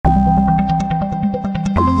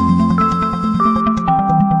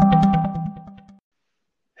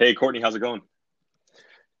Hey, Courtney, how's it going?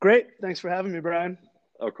 Great. Thanks for having me, Brian.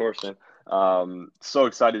 Of course, man. So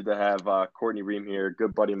excited to have Courtney Reum here,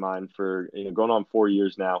 good buddy of mine for going on 4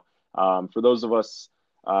 years now. For those of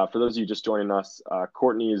you just joining us,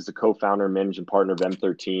 Courtney is the co-founder and managing partner of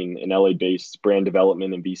M13, an LA-based brand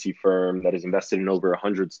development and VC firm that has invested in over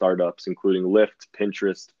 100 startups, including Lyft,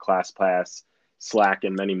 Pinterest, ClassPass, Slack,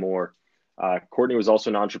 and many more. Courtney was also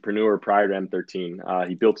an entrepreneur prior to M13.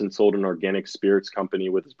 He built and sold an organic spirits company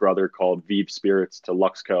with his brother called Vive Spirits to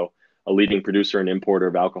Luxco, a leading producer and importer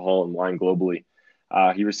of alcohol and wine globally.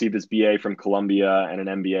 He received his BA from Columbia and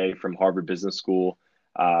an MBA from Harvard Business School.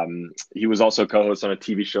 He was also co-host on a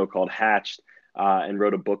TV show called Hatched and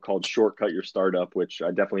wrote a book called Shortcut Your Startup, which I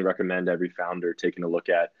definitely recommend every founder taking a look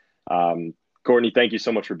at. Courtney, thank you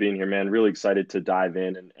so much for being here, man. Really excited to dive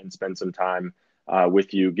in and spend some time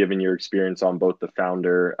with you, given your experience on both the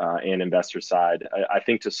founder and investor side. I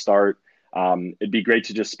think to start, it'd be great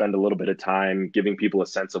to just spend a little bit of time giving people a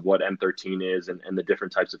sense of what M13 is and the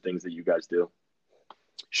different types of things that you guys do.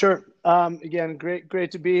 Sure. Again,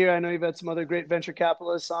 great to be here. I know you've had some other great venture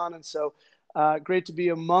capitalists on, and so great to be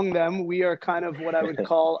among them. We are kind of what I would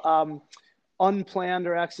call unplanned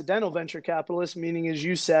or accidental venture capitalists, meaning, as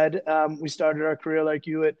you said, we started our career like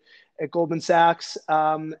you at Goldman Sachs,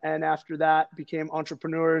 and after that became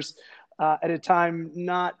entrepreneurs at a time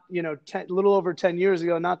not, little over 10 years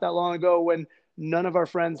ago, not that long ago, when none of our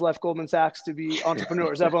friends left Goldman Sachs to be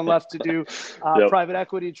entrepreneurs. Everyone left to do Yep. private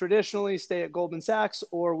equity traditionally, stay at Goldman Sachs,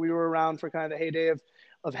 or we were around for kind of the heyday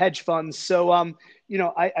of hedge funds. So,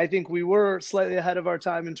 I think we were slightly ahead of our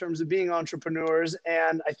time in terms of being entrepreneurs.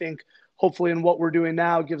 And I think hopefully in what we're doing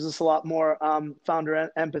now gives us a lot more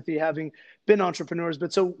founder empathy, having been entrepreneurs.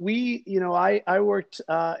 But so I worked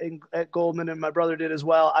at Goldman, and my brother did as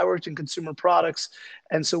well. I worked in consumer products.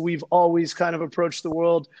 And so we've always kind of approached the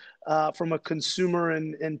world from a consumer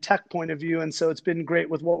and tech point of view. And so it's been great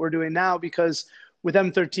with what we're doing now, because with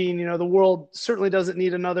M13, the world certainly doesn't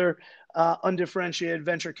need another undifferentiated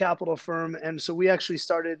venture capital firm. And so we actually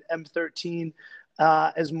started M13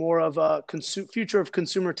 as more of a future of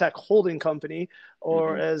consumer tech holding company,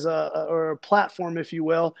 or Hmm. as or a platform, if you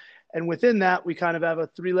will. And within that, we kind of have a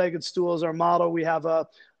three-legged stool as our model. We have a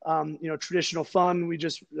traditional fund. We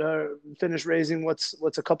just finished raising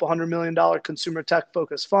what's a couple $100 million consumer tech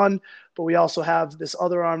focused fund. But we also have this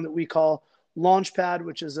other arm that we call Launchpad,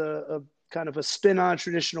 which is a kind of a spin on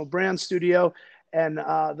traditional brand studio. And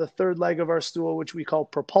the third leg of our stool, which we call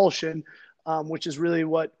Propulsion, which is really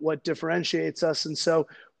what differentiates us. And so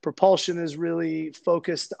Propulsion is really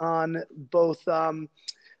focused on both,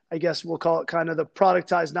 I guess we'll call it kind of the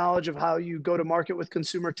productized knowledge of how you go to market with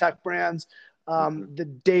consumer tech brands, Hmm. the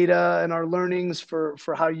data and our learnings for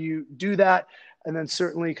how you do that, and then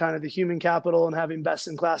certainly kind of the human capital and having best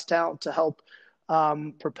in class talent to help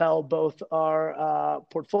propel both our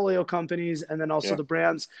portfolio companies and then also Yeah. the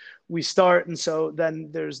brands we start. And so then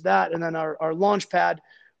there's that, and then our launch pad.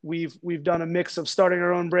 We've done a mix of starting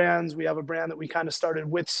our own brands. We have a brand that we kind of started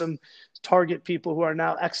with some Target people who are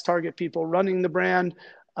now ex-Target people running the brand.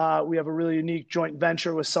 We have a really unique joint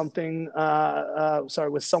venture with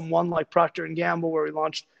with someone like Procter and Gamble, where we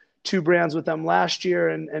launched two brands with them last year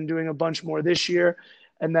and doing a bunch more this year.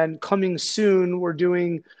 And then coming soon, we're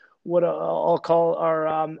doing what I'll call our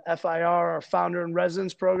FIR, our Founder in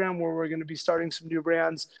Residence program, where we're going to be starting some new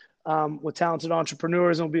brands with talented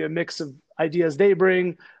entrepreneurs. It'll be a mix of ideas they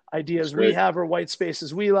bring, That's ideas we great. have, or white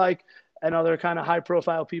spaces we like, and other kind of high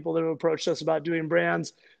profile people that have approached us about doing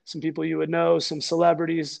brands. Some people you would know, some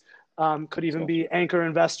celebrities, could That's even awesome. be anchor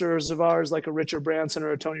investors of ours, like a Richard Branson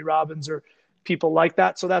or a Tony Robbins, or people like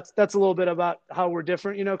that. So that's a little bit about how we're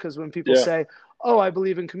different, because when people Yeah. say, oh, I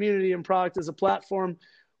believe in community and product as a platform,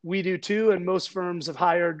 we do too. And most firms have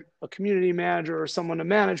hired a community manager or someone to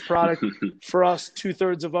manage product. For us,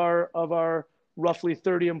 2/3 of our roughly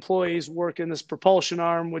 30 employees work in this propulsion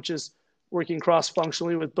arm, which is working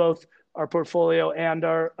cross-functionally with both our portfolio and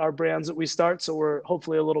our brands that we start. So we're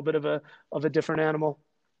hopefully a little bit of a different animal.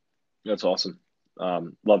 That's awesome.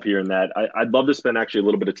 Love hearing that. I'd love to spend actually a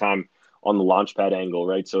little bit of time on the launchpad angle,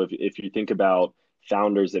 right? So if you think about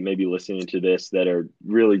founders that may be listening to this that are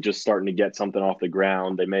really just starting to get something off the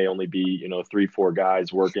ground, they may only be, three, four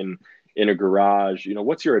guys working in a garage.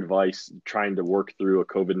 What's your advice trying to work through a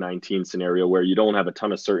COVID-19 scenario where you don't have a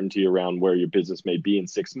ton of certainty around where your business may be in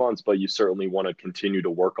 6 months, but you certainly want to continue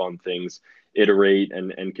to work on things, iterate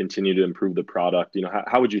and continue to improve the product?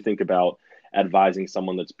 How would you think about advising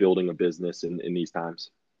someone that's building a business in these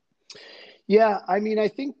times? Yeah, I mean, I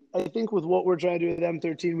think with what we're trying to do with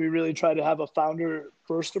M13, we really try to have a founder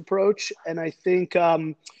first approach, and I think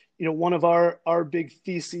one of our big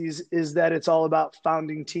theses is that it's all about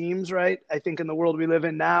founding teams, right? I think in the world we live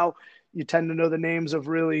in now, you tend to know the names of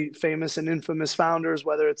really famous and infamous founders,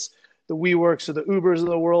 whether it's the WeWorks or the Ubers of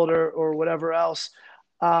the world or whatever else.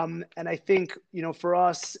 And I think, for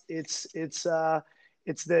us, it's that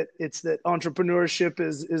entrepreneurship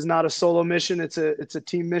is not a solo mission. It's a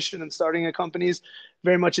team mission, and starting a company is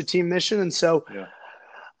very much a team mission. And so Yeah.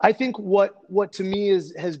 I think what to me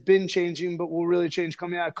has been changing, but will really change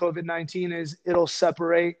coming out of COVID-19 is it'll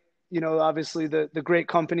separate, obviously the great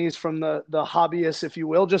companies from the hobbyists, if you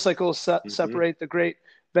will, just like it'll separate the great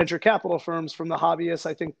venture capital firms from the hobbyists.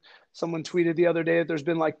 I think someone tweeted the other day that there's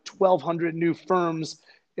been like 1,200 new firms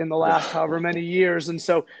in the last however many years. And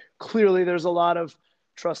so clearly there's a lot of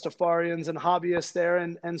trustafarians and hobbyists there.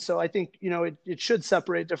 And so I think, it should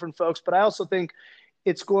separate different folks, but I also think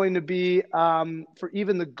it's going to be for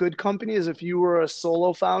even the good companies. If you were a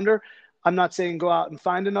solo founder, I'm not saying go out and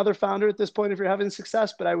find another founder at this point if you're having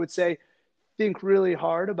success, but I would say think really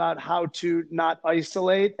hard about how to not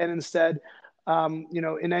isolate, and instead,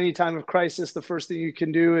 in any time of crisis, the first thing you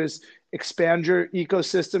can do is expand your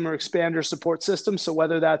ecosystem or expand your support system. So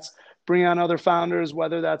whether that's bringing on other founders,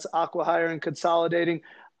 whether that's acqui-hire and consolidating,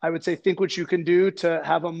 I would say think what you can do to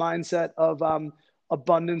have a mindset of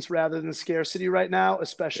abundance rather than scarcity right now,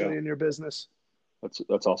 especially in your business.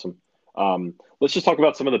 That's awesome. Let's just talk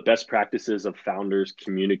about some of the best practices of founders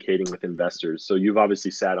communicating with investors. So you've obviously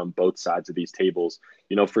sat on both sides of these tables.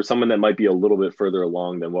 For someone that might be a little bit further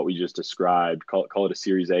along than what we just described, call it a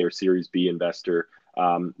Series A or Series B investor.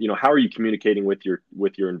 How are you communicating with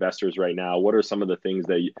your investors right now? What are some of the things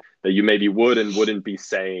that you maybe would and wouldn't be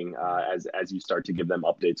saying as you start to give them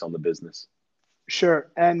updates on the business?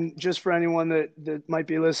 Sure. And just for anyone that might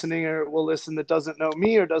be listening or will listen that doesn't know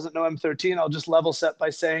me or doesn't know M13, I'll just level set by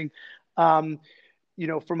saying,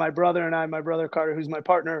 for my brother and I, my brother Carter, who's my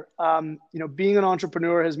partner, being an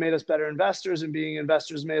entrepreneur has made us better investors, and being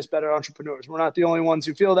investors made us better entrepreneurs. We're not the only ones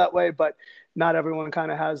who feel that way, but not everyone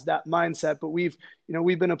kind of has that mindset. But we've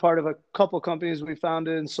been a part of a couple companies we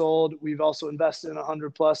founded and sold. We've also invested in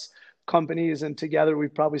 100+ companies, and together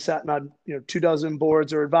we've probably sat on 24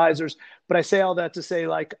 boards or advisors. But I say all that to say,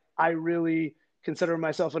 like, I really consider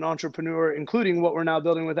myself an entrepreneur, including what we're now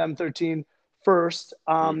building with M13 first.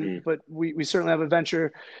 But we certainly have a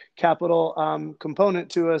venture capital component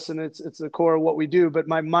to us, and it's the core of what we do. But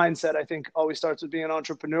my mindset, I think, always starts with being an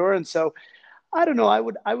entrepreneur. And so I don't know,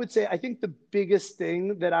 I would say I think the biggest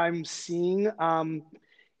thing that I'm seeing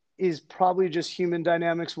is probably just human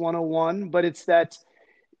dynamics 101, but it's that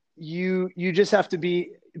you just have to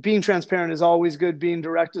being transparent is always good. Being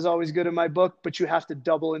direct is always good in my book, but you have to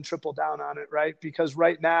double and triple down on it, right? Because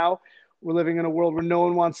right now we're living in a world where no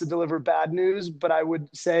one wants to deliver bad news, but I would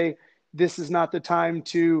say this is not the time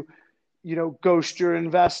to, ghost your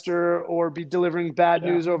investor or be delivering bad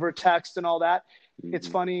news over text and all that. It's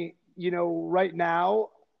funny, right now,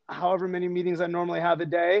 however many meetings I normally have a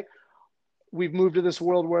day, we've moved to this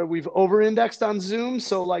world where we've over-indexed on Zoom.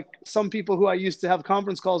 So like some people who I used to have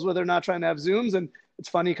conference calls with are not trying to have Zooms. And it's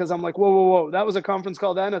funny because I'm like, whoa, that was a conference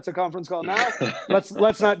call then. It's a conference call now.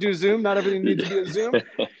 Let's not do Zoom. Not everything needs to be a Zoom.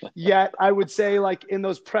 Yet I would say, like, in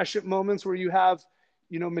those prescient moments where you have,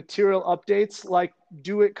 material updates, like,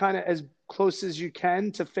 do it kind of as close as you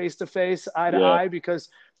can to face-to-face, eye-to-eye, because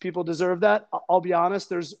people deserve that. I'll be honest,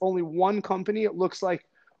 there's only one company it looks like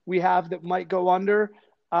we have that might go under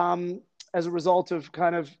as a result of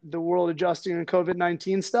kind of the world adjusting and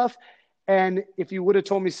COVID-19 stuff. And if you would have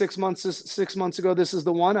told me 6 months ago, this is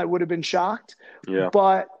the one, I would have been shocked. Yeah.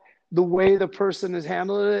 But the way the person has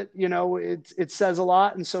handled it, it says a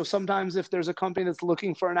lot. And so sometimes if there's a company that's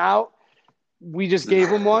looking for an out, we just gave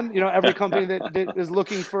them one. Every company that is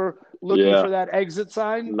looking for that exit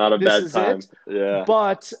sign, not a bad time. Yeah.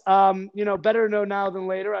 But better know now than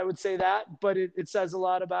later, I would say that. But it says a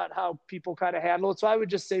lot about how people kind of handle it. So I would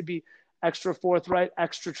just say be extra forthright,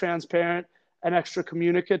 extra transparent, and extra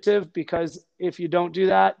communicative, because if you don't do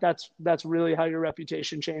that, that's really how your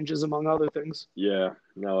reputation changes, among other things. Yeah,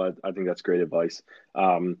 no, I think that's great advice.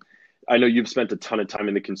 I know you've spent a ton of time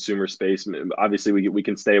in the consumer space. Obviously, we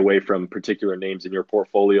can stay away from particular names in your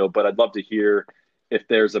portfolio, but I'd love to hear if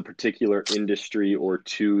there's a particular industry or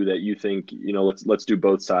two that you think, let's do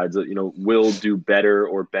both sides, will do better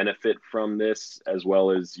or benefit from this, as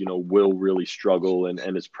well as, will really struggle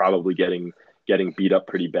and is probably getting beat up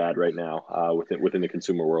pretty bad right now within the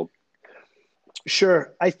consumer world.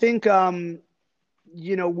 Sure. I think,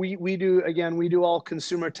 we do all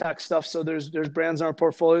consumer tech stuff. So there's brands in our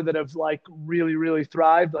portfolio that have like really, really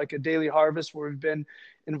thrived, like a Daily Harvest, where we've been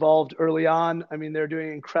involved early on. I mean, they're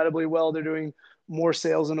doing incredibly well. They're doing more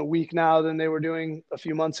sales in a week now than they were doing a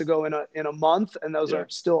few months ago in a month. And those Yeah. are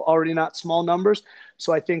still already not small numbers.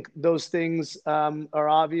 So I think those things are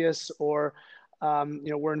obvious. Or,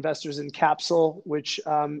 we're investors in Capsule, which,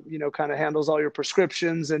 kind of handles all your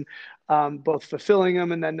prescriptions and both fulfilling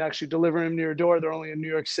them and then actually delivering them to your door. They're only in New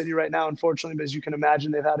York City right now, unfortunately, but as you can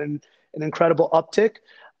imagine, they've had an incredible uptick.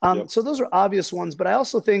 Yep. So those are obvious ones. But I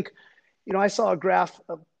also think, I saw a graph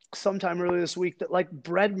sometime earlier this week that like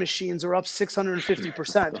bread machines are up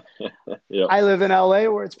 650%. Yep. I live in LA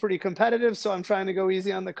where it's pretty competitive, so I'm trying to go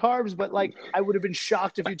easy on the carbs, but like I would have been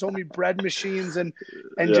shocked if you told me bread machines and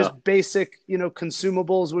Yeah. just basic,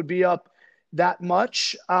 consumables would be up that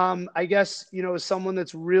much. I guess, as someone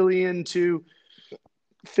that's really into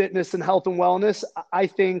fitness and health and wellness, I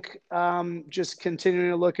think just continuing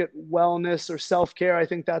to look at wellness or self-care, I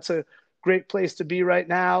think that's a great place to be right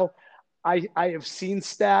now. I have seen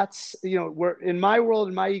stats, where in my world,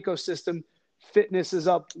 in my ecosystem, fitness is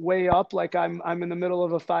up, way up. Like I'm in the middle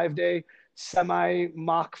of a 5-day semi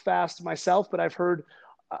mock fast myself, but I've heard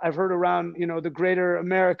around, the greater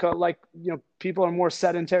America, like, people are more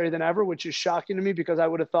sedentary than ever, which is shocking to me because I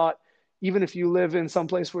would have thought even if you live in some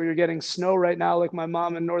place where you're getting snow right now, like my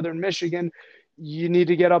mom in northern Michigan, you need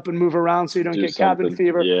to get up and move around so you don't get cabin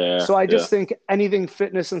fever. Yeah. So I just think anything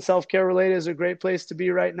fitness and self-care related is a great place to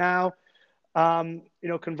be right now.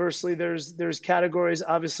 Conversely, there's categories,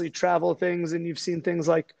 obviously travel things, and you've seen things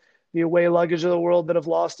like the away luggage of the world that have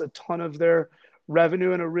lost a ton of their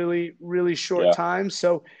revenue in a really, really short time.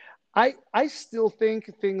 So I still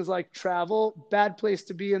think things like travel, bad place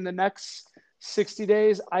to be in the next 60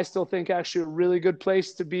 days. I still think actually a really good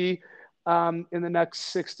place to be in the next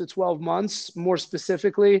 6 to 12 months. More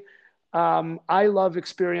specifically, I love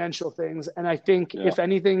experiential things. And I think if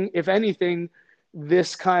anything,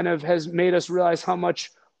 this kind of has made us realize how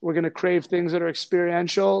much we're going to crave things that are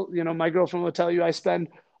experiential. My girlfriend will tell you I spend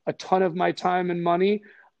a ton of my time and money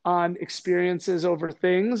on experiences over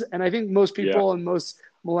things. And I think most people and most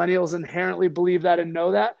millennials inherently believe that and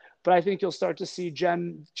know that. But I think you'll start to see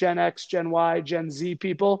Gen X, Gen Y, Gen Z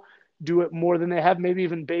people do it more than they have, maybe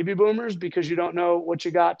even baby boomers, because you don't know what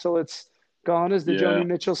you got till it's gone, as the Joni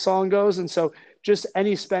Mitchell song goes. And so just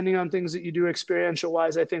any spending on things that you do experiential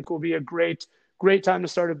wise, I think will be a great time to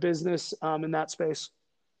start a business in that space.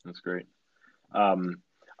 That's great.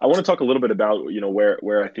 I want to talk a little bit about,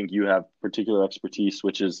 where I think you have particular expertise,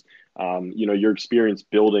 which is, your experience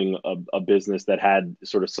building a business that had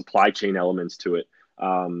sort of supply chain elements to it.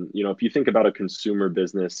 If you think about a consumer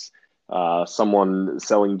business, someone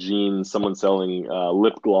selling jeans, someone selling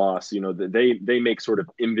lip gloss, they make sort of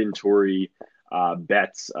inventory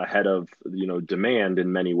bets ahead of, demand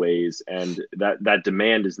in many ways. And that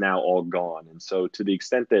demand is now all gone. And so to the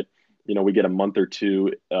extent that, we get a month or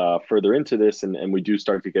two further into this and we do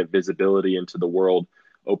start to get visibility into the world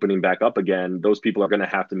opening back up again, those people are going to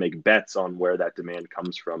have to make bets on where that demand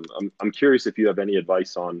comes from. I'm curious if you have any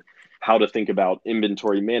advice on how to think about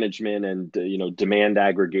inventory management and, demand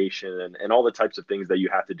aggregation and all the types of things that you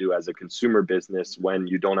have to do as a consumer business when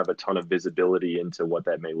you don't have a ton of visibility into what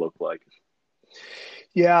that may look like.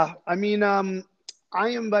 Yeah. I mean, I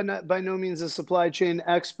am by no means a supply chain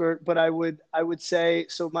expert, but I would say,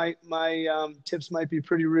 so my tips might be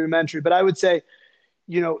pretty rudimentary, but I would say,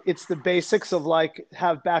 it's the basics of like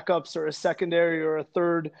have backups or a secondary or a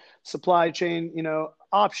third supply chain,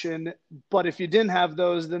 option. But if you didn't have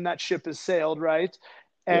those, then that ship has sailed, right?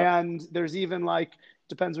 And there's even like,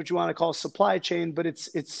 depends what you want to call supply chain, but it's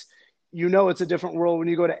it's a different world when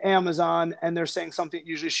you go to Amazon and they're saying something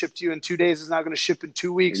usually shipped to you in 2 days is now going to ship in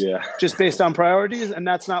 2 weeks just based on priorities. And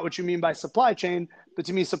that's not what you mean by supply chain. But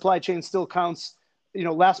to me, supply chain still counts,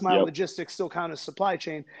 last mile logistics still count as supply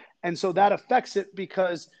chain. And so that affects it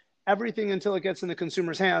because everything until it gets in the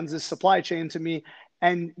consumer's hands is supply chain to me.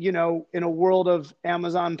 And, in a world of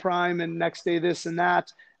Amazon Prime and next day this and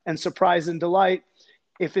that and surprise and delight,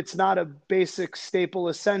 if it's not a basic staple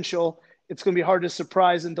essential, it's going to be hard to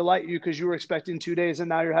surprise and delight you because you were expecting 2 days and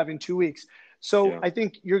now you're having 2 weeks. So I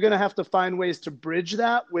think you're going to have to find ways to bridge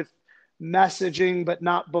that with messaging, but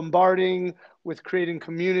not bombarding, with creating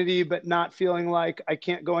community, but not feeling like I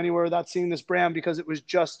can't go anywhere without seeing this brand because it was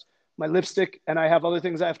just my lipstick and I have other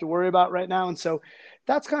things I have to worry about right now. And so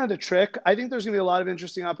that's kind of the trick. I think there's going to be a lot of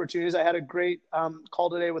interesting opportunities. I had a great call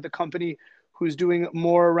today with a company who's doing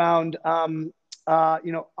more around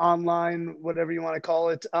online, whatever you want to call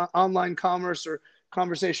it, online commerce or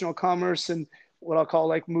conversational commerce, and what I'll call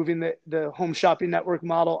like moving the home shopping network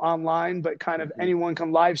model online, but kind of anyone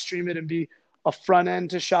can live stream it and be a front end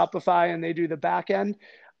to Shopify and they do the back end.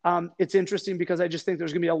 It's interesting because I just think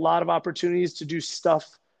there's going to be a lot of opportunities to do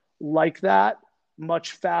stuff like that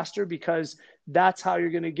much faster because that's how you're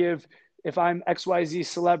going to give. If I'm XYZ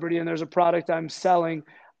celebrity and there's a product I'm selling,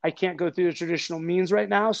 I can't go through the traditional means right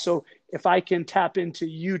now. So if I can tap into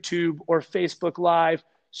YouTube or Facebook Live,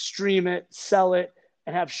 stream it, sell it,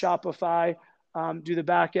 and have Shopify do the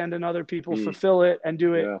back end and other people fulfill it and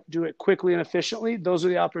do it quickly and efficiently, those are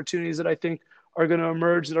the opportunities that I think are going to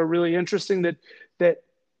emerge that are really interesting. That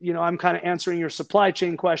I'm kind of answering your supply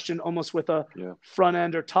chain question almost with a front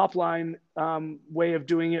end or top line way of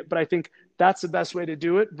doing it. But I think that's the best way to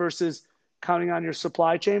do it versus counting on your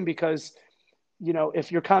supply chain, because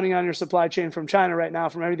if you're counting on your supply chain from China right now,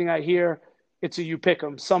 from everything I hear, it's a you pick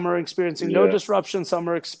 'em. Some are experiencing no disruption. Some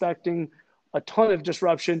are expecting a ton of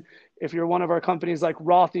disruption. If you're one of our companies like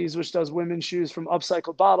Rothy's, which does women's shoes from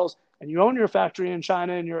upcycled bottles, and you own your factory in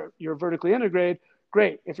China and you're vertically integrated,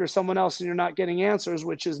 great. If you're someone else and you're not getting answers,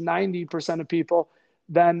 which is 90% of people,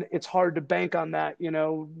 then it's hard to bank on that,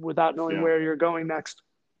 without knowing where you're going next.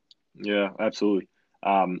 Yeah, absolutely.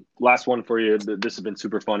 Last one for you. This has been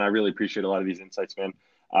super fun. I really appreciate a lot of these insights, man.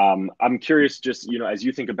 I'm curious, just, as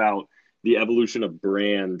you think about the evolution of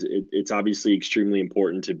brand, it's obviously extremely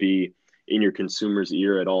important to be in your consumer's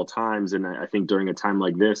ear at all times. And I think during a time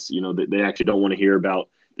like this, they actually don't want to hear about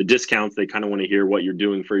the discounts. They kind of want to hear what you're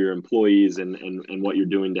doing for your employees and what you're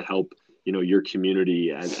doing to help, your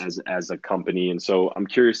community as a company. And so I'm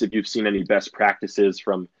curious if you've seen any best practices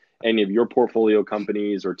from any of your portfolio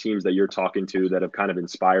companies or teams that you're talking to that have kind of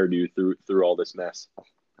inspired you through all this mess.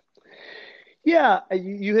 Yeah,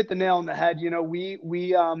 you hit the nail on the head.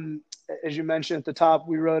 We as you mentioned at the top,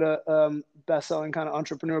 we wrote a best-selling kind of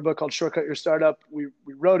entrepreneur book called Shortcut Your Startup. We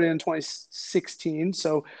wrote it in 2016,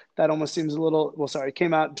 so that almost seems a little, it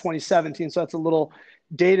came out in 2017, so that's a little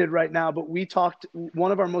dated right now. But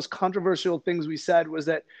one of our most controversial things we said was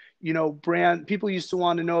that, brand, people used to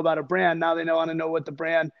want to know about a brand. Now they want to know what the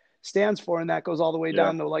brand stands for. And that goes all the way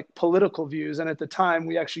down to like political views. And at the time,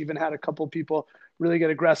 we actually even had a couple of people really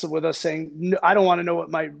get aggressive with us saying, no, I don't want to know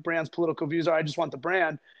what my brand's political views are. I just want the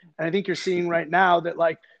brand. And I think you're seeing right now that,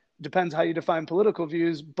 like, depends how you define political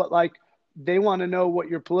views, but like they want to know what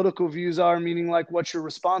your political views are, meaning like, what's your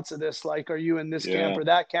response to this? Like, are you in this camp or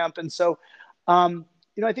that camp? And so,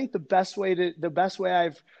 I think the best way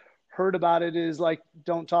I've heard about it is like,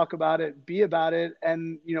 don't talk about it, be about it.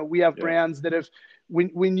 And, we have brands that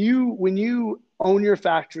when you own your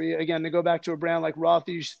factory, again, to go back to a brand like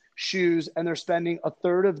Rothy's shoes, and they're spending a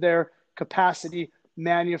third of their capacity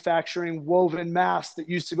manufacturing woven masks that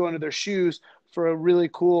used to go into their shoes for a really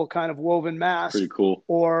cool kind of woven mask. Pretty cool.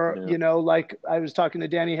 Or, like I was talking to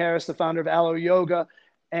Danny Harris, the founder of Aloe Yoga,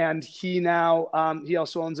 and he now, he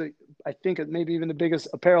also owns I think maybe even the biggest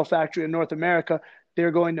apparel factory in North America.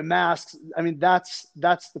 They're going to masks. I mean, that's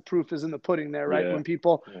the proof is in the pudding there, right? When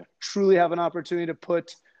people truly have an opportunity to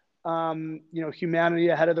put, humanity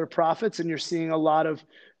ahead of their profits, and you're seeing a lot of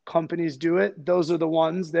companies do it. Those are the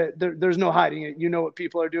ones that there's no hiding it. What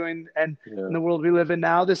people are doing. And in the world we live in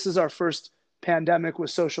now, this is our first pandemic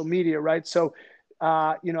with social media, right? So,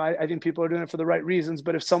 I think people are doing it for the right reasons.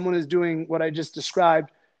 But if someone is doing what I just described,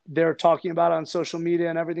 they're talking about on social media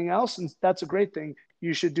and everything else, and that's a great thing.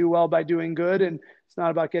 You should do well by doing good, and it's not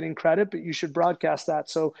about getting credit, but you should broadcast that.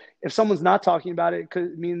 So if someone's not talking about it,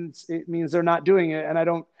 it means they're not doing it, and I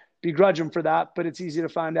don't begrudge them for that. But it's easy to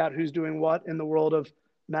find out who's doing what in the world of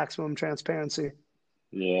maximum transparency.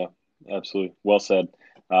 Yeah, absolutely. Well said.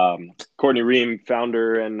 Courtney Reum,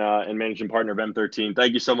 founder and managing partner of M13.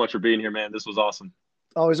 Thank you so much for being here, man. This was awesome.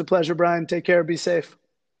 Always a pleasure, Brian. Take care. Be safe.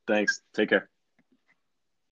 Thanks. Take care.